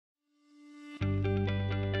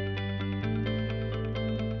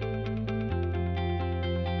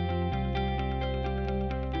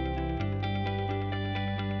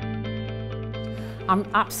I'm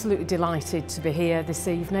absolutely delighted to be here this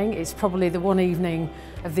evening. It's probably the one evening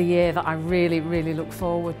of the year that I really look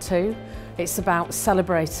forward to. It's about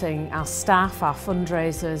celebrating our staff, our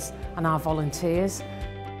fundraisers and our volunteers.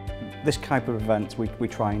 This type of event we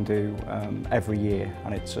try and do every year,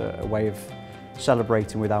 and it's a way of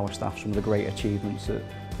celebrating with our staff some of the great achievements that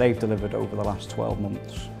they've delivered over the last 12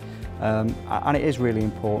 months. And it is really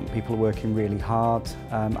important. People are working really hard,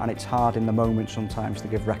 and it's hard in the moment sometimes to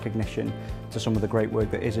give recognition to some of the great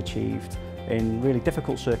work that is achieved in really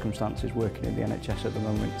difficult circumstances working in the NHS at the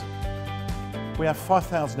moment. We have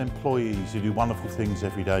 5,000 employees who do wonderful things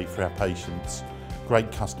every day for our patients.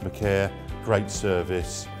 Great customer care, great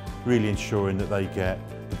service, really ensuring that they get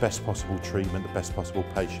the best possible treatment, the best possible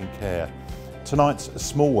patient care. Tonight's a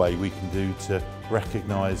small way we can do to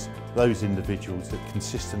recognise those individuals that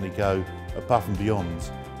consistently go above and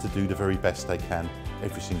beyond to do the very best they can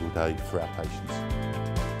every single day for our patients.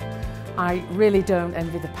 I really don't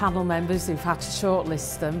envy the panel members who've had to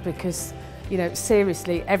shortlist them because, you know,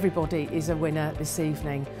 seriously, everybody is a winner this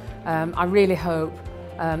evening. I really hope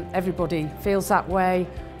everybody feels that way.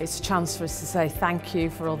 It's a chance for us to say thank you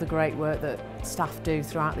for all the great work that staff do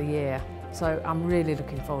throughout the year. So I'm really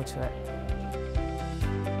looking forward to it.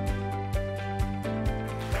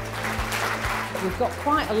 We've got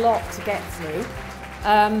quite a lot to get through,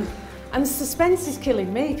 and the suspense is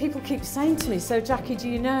killing me. People keep saying to me, so Jackie, do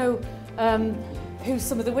you know who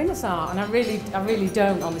some of the winners are? And I really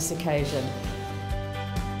don't on this occasion.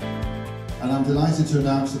 And I'm delighted to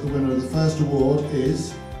announce that the winner of the first award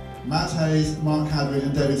is Matt Hayes, Mark Hadwin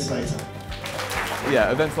and David Slater.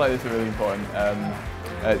 Yeah, events like this are really important.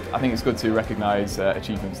 I think it's good to recognise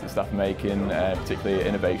achievements that staff are making, particularly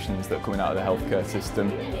innovations that are coming out of the healthcare system,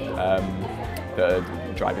 that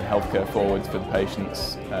are driving healthcare forward for the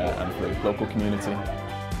patients and for the local community.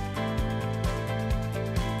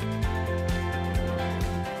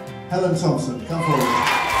 Helen Thompson, come forward.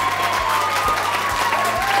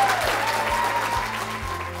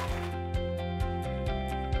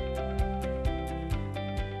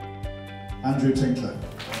 Andrew Tinkler.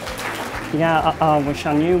 Yeah, I wish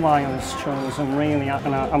I knew why I was chosen, really,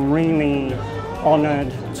 and I'm really honoured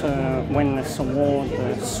to win this award,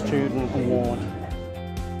 the Student Award.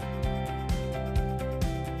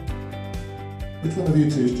 Which one of you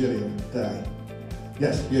two is Gillian? Day?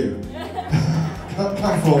 Yes, you.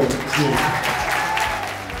 come forward, it's you.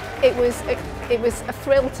 It was a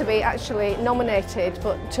thrill to be actually nominated,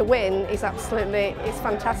 but to win is it's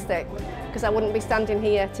fantastic. Because I wouldn't be standing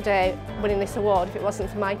here today winning this award if it wasn't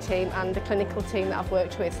for my team and the clinical team that I've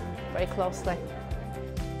worked with very closely.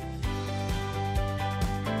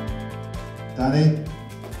 Danny?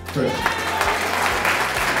 Chris?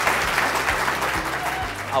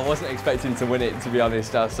 I wasn't expecting to win it, to be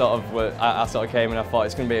honest. I sort of came and I thought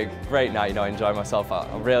it's going to be a great night, you know, I enjoy myself. I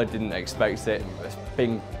really didn't expect it.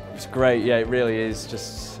 It's great, yeah, it really is.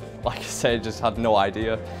 Just, like I said, just had no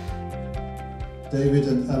idea. David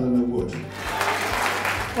and Eleanor Wood.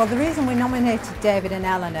 Well, the reason we nominated David and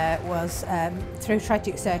Eleanor was through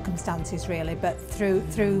tragic circumstances, really, but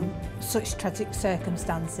through such tragic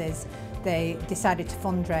circumstances, they decided to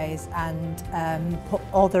fundraise and put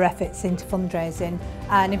all their efforts into fundraising,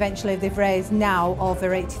 and eventually they've raised now over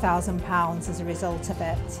 £80,000 as a result of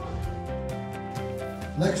it.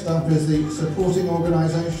 Next up is the Supporting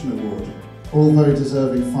Organisation Award. All very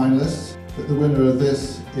deserving finalists, but the winner of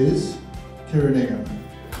this is Kieran Ingham.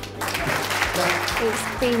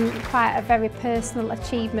 It's been quite a very personal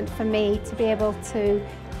achievement for me to be able to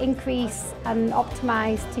increase and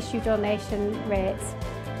optimise tissue donation rates.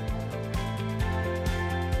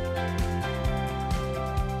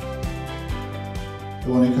 The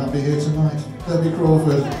one who can't be here tonight, Debbie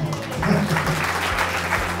Crawford.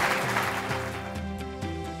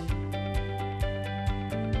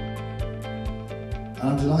 And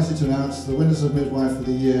I'm delighted to announce the winners of Midwife of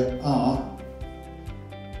the Year are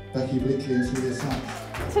Becky Blickley and Celia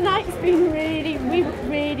Sykes. Tonight's been really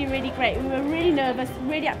great. We were really nervous,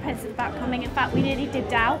 really apprehensive about coming. In fact, we nearly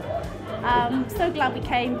dipped out. So glad we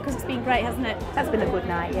came because it's been great, hasn't it? That's been a good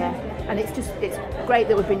night, yeah. And it's great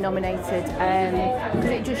that we've been nominated because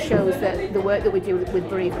it just shows that the work that we do with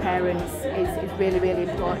bereaved parents is really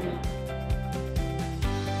important.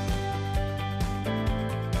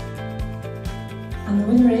 And the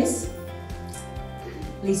winner is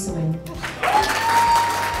Lisa Wynne.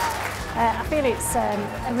 I feel it's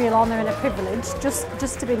a real honour and a privilege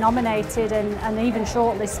just to be nominated and even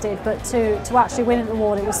shortlisted, but to actually win an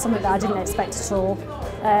award, it was something that I didn't expect at all.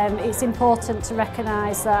 It's important to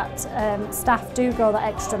recognise that staff do go that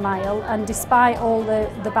extra mile, and despite all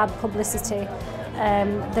the bad publicity,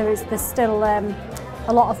 there's still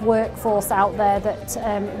a lot of workforce out there that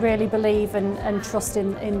really believe and trust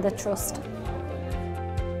in the trust.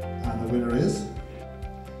 And the winner is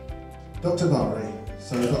Dr. Barry.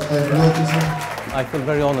 So Dr. David Wilkinson. I feel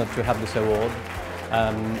very honoured to have this award,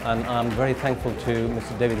 and I'm very thankful to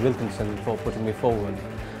Mr. David Wilkinson for putting me forward.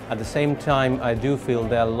 At the same time, I do feel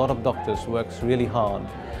there are a lot of doctors who work really hard,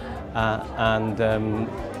 and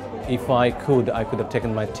if I could have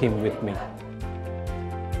taken my team with me.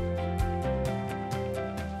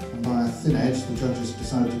 And by a thin edge, the judges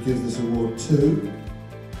decided to give this award to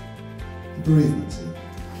the bereavement team.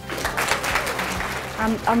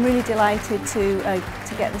 I'm really delighted to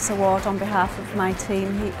get this award on behalf of my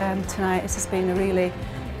team tonight. This has been a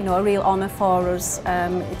real honour for us.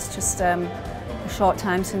 It's just a short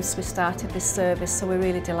time since we started this service, so we're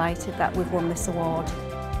really delighted that we've won this award.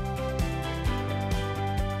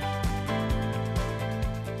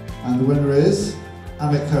 And the winner is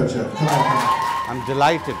Amit Kocher. I'm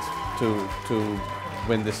delighted to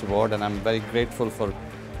win this award, and I'm very grateful for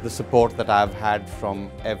the support that I've had from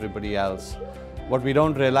everybody else. What we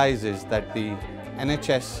don't realize is that the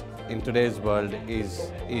NHS in today's world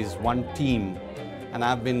is one team, and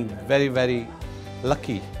I've been very, very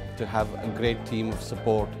lucky to have a great team of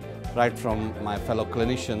support, right from my fellow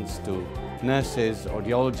clinicians to nurses,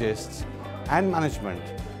 audiologists and management.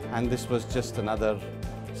 And this was just another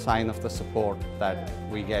sign of the support that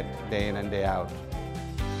we get day in and day out.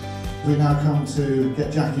 We now come to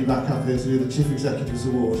get Jackie back up here to do the Chief Executive's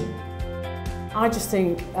Award. I just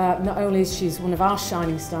think not only is she one of our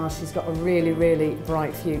shining stars, she's got a really, really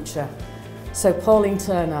bright future. So Pauline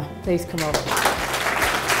Turner, please come up.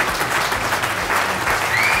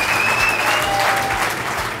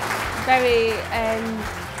 Very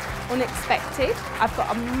unexpected. I've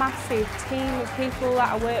got a massive team of people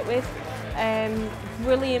that I work with,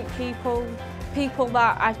 brilliant people, people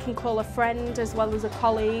that I can call a friend as well as a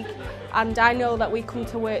colleague, and I know that we come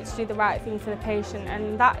to work to do the right thing for the patient,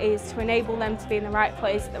 and that is to enable them to be in the right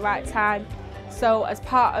place at the right time. So as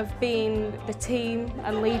part of being the team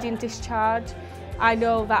and leading discharge, I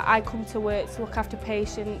know that I come to work to look after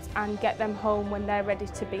patients and get them home when they're ready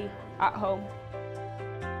to be at home.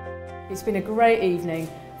 It's been a great evening.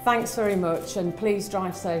 Thanks very much, and please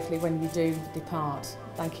drive safely when you do depart.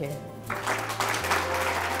 Thank you.